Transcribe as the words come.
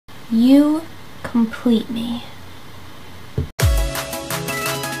You complete me.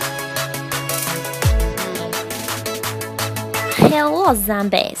 Hello,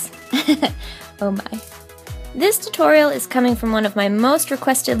 zombies. Oh my. This tutorial is coming from one of my most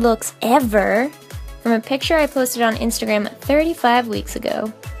requested looks ever, from a picture I posted on Instagram 35 weeks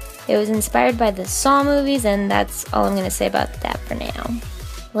ago. It was inspired by the Saw movies, and that's all I'm going to say about that for now.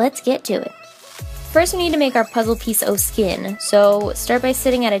 Let's get to it. First, we need to make our puzzle piece of skin, so start by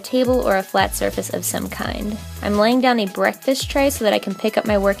sitting at a table or a flat surface of some kind. I'm laying down a breakfast tray so that I can pick up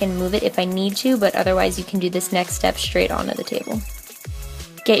my work and move it if I need to, but otherwise you can do this next step straight onto the table.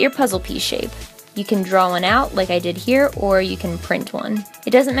 Get your puzzle piece shape. You can draw one out like I did here, or you can print one.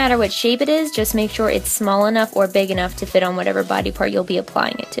 It doesn't matter what shape it is, just make sure it's small enough or big enough to fit on whatever body part you'll be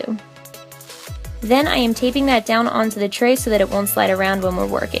applying it to. Then I am taping that down onto the tray so that it won't slide around when we're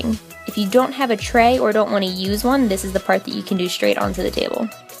working. If you don't have a tray or don't want to use one, this is the part that you can do straight onto the table.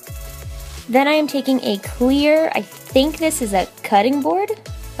 Then I am taking a clear, I think this is a cutting board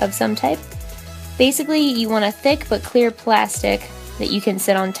of some type. Basically, you want a thick but clear plastic that you can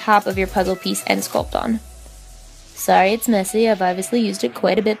sit on top of your puzzle piece and sculpt on. Sorry it's messy, I've obviously used it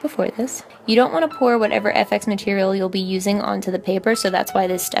quite a bit before this. You don't want to pour whatever FX material you'll be using onto the paper, so that's why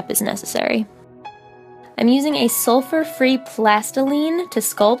this step is necessary. I'm using a sulfur-free plastiline to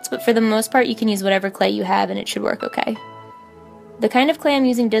sculpt, but for the most part you can use whatever clay you have and it should work okay. The kind of clay I'm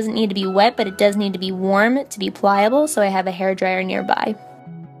using doesn't need to be wet, but it does need to be warm to be pliable, so I have a hairdryer nearby.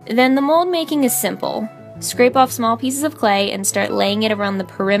 Then the mold making is simple. Scrape off small pieces of clay and start laying it around the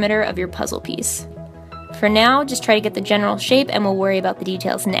perimeter of your puzzle piece. For now, just try to get the general shape and we'll worry about the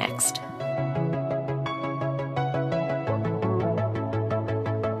details next.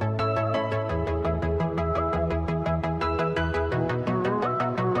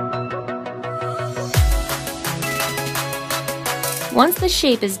 Once the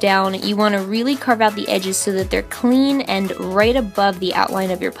shape is down, you want to really carve out the edges so that they're clean and right above the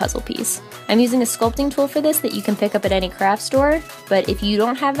outline of your puzzle piece. I'm using a sculpting tool for this that you can pick up at any craft store, but if you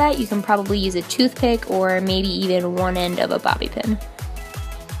don't have that, you can probably use a toothpick or maybe even one end of a bobby pin.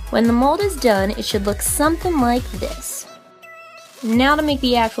 When the mold is done, it should look something like this. Now to make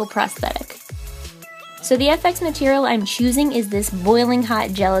the actual prosthetic. So the FX material I'm choosing is this boiling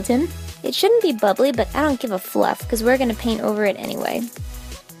hot gelatin. It shouldn't be bubbly, but I don't give a fluff because we're going to paint over it anyway.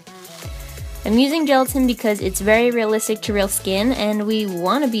 I'm using gelatin because it's very realistic to real skin, and we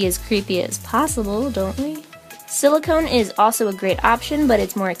want to be as creepy as possible, don't we? Silicone is also a great option, but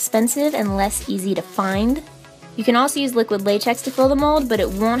it's more expensive and less easy to find. You can also use liquid latex to fill the mold, but it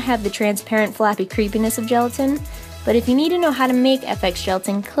won't have the transparent flappy creepiness of gelatin. But if you need to know how to make FX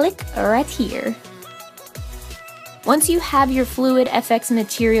gelatin, click right here. Once you have your fluid FX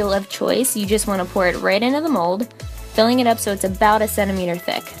material of choice, you just want to pour it right into the mold, filling it up so it's about 1 centimeter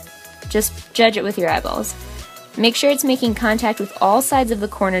thick. Just judge it with your eyeballs. Make sure it's making contact with all sides of the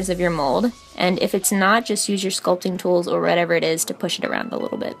corners of your mold, and if it's not, just use your sculpting tools or whatever it is to push it around a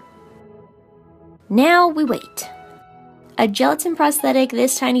little bit. Now we wait. A gelatin prosthetic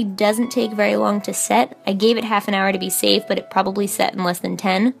this tiny doesn't take very long to set. I gave it half an hour to be safe, but it probably set in less than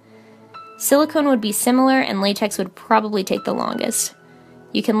 10. Silicone would be similar, and latex would probably take the longest.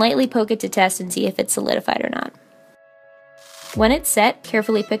 You can lightly poke it to test and see if it's solidified or not. When it's set,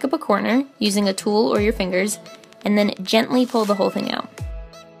 carefully pick up a corner, using a tool or your fingers, and then gently pull the whole thing out.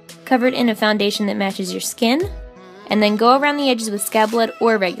 Cover it in a foundation that matches your skin, and then go around the edges with scab blood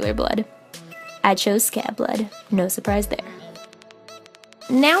or regular blood. I chose scab blood, no surprise there.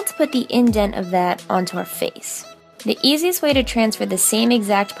 Now to put the indent of that onto our face. The easiest way to transfer the same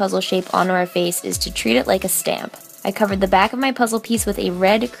exact puzzle shape onto our face is to treat it like a stamp. I covered the back of my puzzle piece with a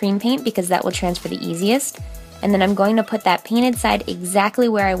red cream paint because that will transfer the easiest, and then I'm going to put that painted side exactly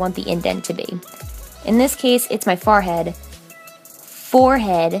where I want the indent to be. In this case, it's my forehead,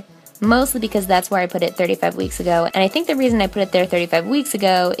 mostly because that's where I put it 35 weeks ago, and I think the reason I put it there 35 weeks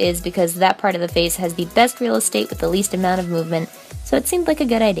ago is because that part of the face has the best real estate with the least amount of movement, so it seemed like a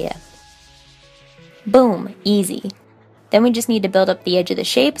good idea. Boom, easy. Then we just need to build up the edge of the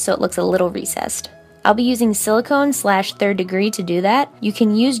shape so it looks a little recessed. I'll be using silicone / 3rd degree to do that. You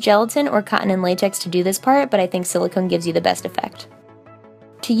can use gelatin or cotton and latex to do this part, but I think silicone gives you the best effect.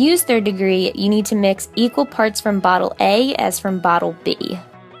 To use 3rd degree, you need to mix equal parts from bottle A as from bottle B.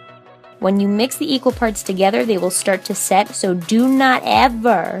 When you mix the equal parts together, they will start to set, so do not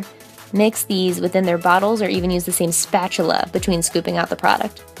ever mix these within their bottles or even use the same spatula between scooping out the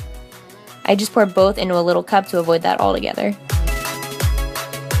product. I just pour both into a little cup to avoid that altogether.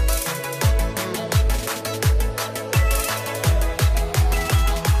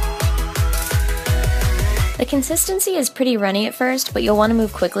 The consistency is pretty runny at first, but you'll want to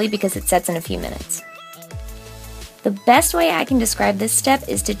move quickly because it sets in a few minutes. The best way I can describe this step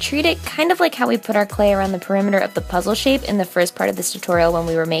is to treat it kind of like how we put our clay around the perimeter of the puzzle shape in the first part of this tutorial when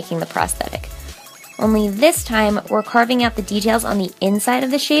we were making the prosthetic. Only this time, we're carving out the details on the inside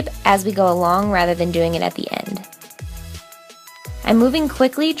of the shape as we go along rather than doing it at the end. I'm moving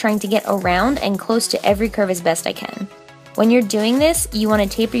quickly, trying to get around and close to every curve as best I can. When you're doing this, you want to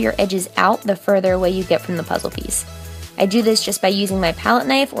taper your edges out the further away you get from the puzzle piece. I do this just by using my palette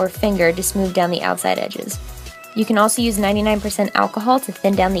knife or finger to smooth down the outside edges. You can also use 99% alcohol to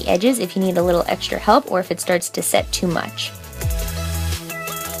thin down the edges if you need a little extra help or if it starts to set too much.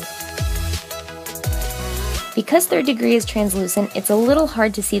 Because 3rd degree is translucent, it's a little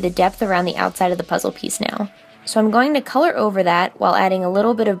hard to see the depth around the outside of the puzzle piece now. So I'm going to color over that while adding a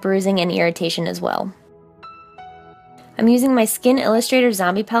little bit of bruising and irritation as well. I'm using my Skin Illustrator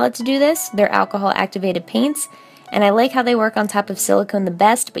Zombie palette to do this. They're alcohol activated paints, and I like how they work on top of silicone the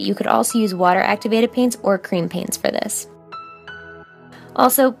best, but you could also use water activated paints or cream paints for this.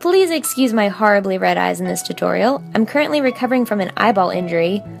 Also, please excuse my horribly red eyes in this tutorial. I'm currently recovering from an eyeball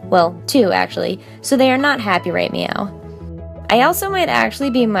injury, well, 2 actually, so they are not happy right meow. I also might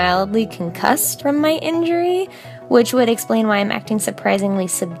actually be mildly concussed from my injury, which would explain why I'm acting surprisingly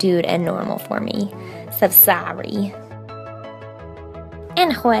subdued and normal for me. So sorry.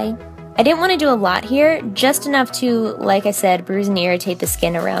 Anyway, I didn't want to do a lot here, just enough to, like I said, bruise and irritate the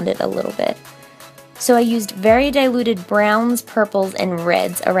skin around it a little bit. So I used very diluted browns, purples, and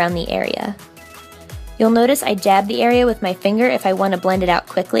reds around the area. You'll notice I dab the area with my finger if I want to blend it out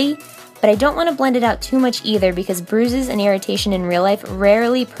quickly, but I don't want to blend it out too much either because bruises and irritation in real life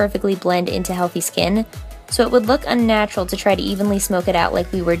rarely perfectly blend into healthy skin, so it would look unnatural to try to evenly smoke it out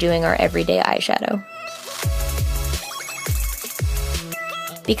like we were doing our everyday eyeshadow.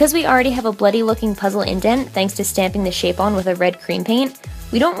 Because we already have a bloody looking puzzle indent thanks to stamping the shape on with a red cream paint,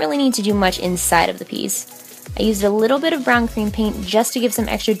 we don't really need to do much inside of the piece. I used a little bit of brown cream paint just to give some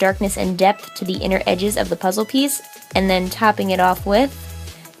extra darkness and depth to the inner edges of the puzzle piece, and then topping it off with,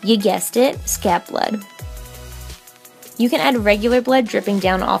 you guessed it, scab blood. You can add regular blood dripping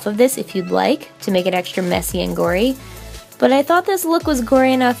down off of this if you'd like, to make it extra messy and gory, but I thought this look was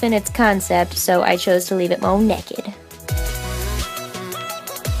gory enough in its concept, so I chose to leave it more naked.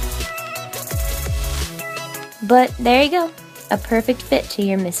 But there you go, a perfect fit to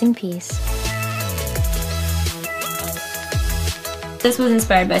your missing piece. This was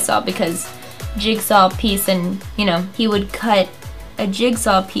inspired by Saw because Jigsaw piece and, he would cut a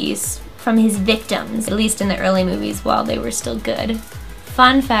jigsaw piece from his victims, at least in the early movies while they were still good.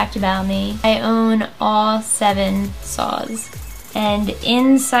 Fun fact about me, I own all 7 Saws, and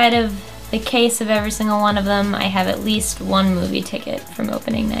inside of the case of every single one of them, I have at least 1 movie ticket from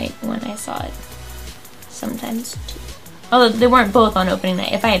opening night when I saw it. Sometimes 2. Although they weren't both on opening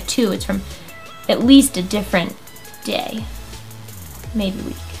night. If I have 2, it's from at least a different day. Maybe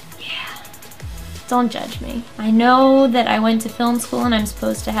week. Yeah. Don't judge me. I know that I went to film school and I'm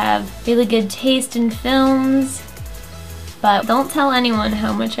supposed to have really good taste in films, but don't tell anyone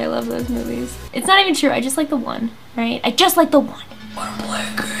how much I love those movies. It's not even true. I just like the one, right? I just like the one. Wanna play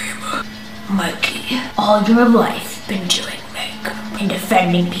a game? Mikey, all your life been doing makeup and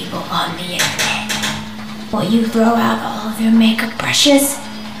defending people on the internet. Will you throw out all of your makeup brushes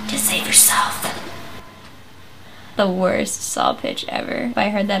to save yourself? The worst Saw pitch ever. If I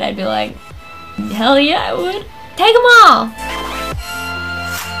heard that, I'd be like, hell yeah, I would. Take them all!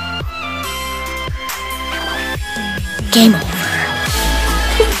 Game over.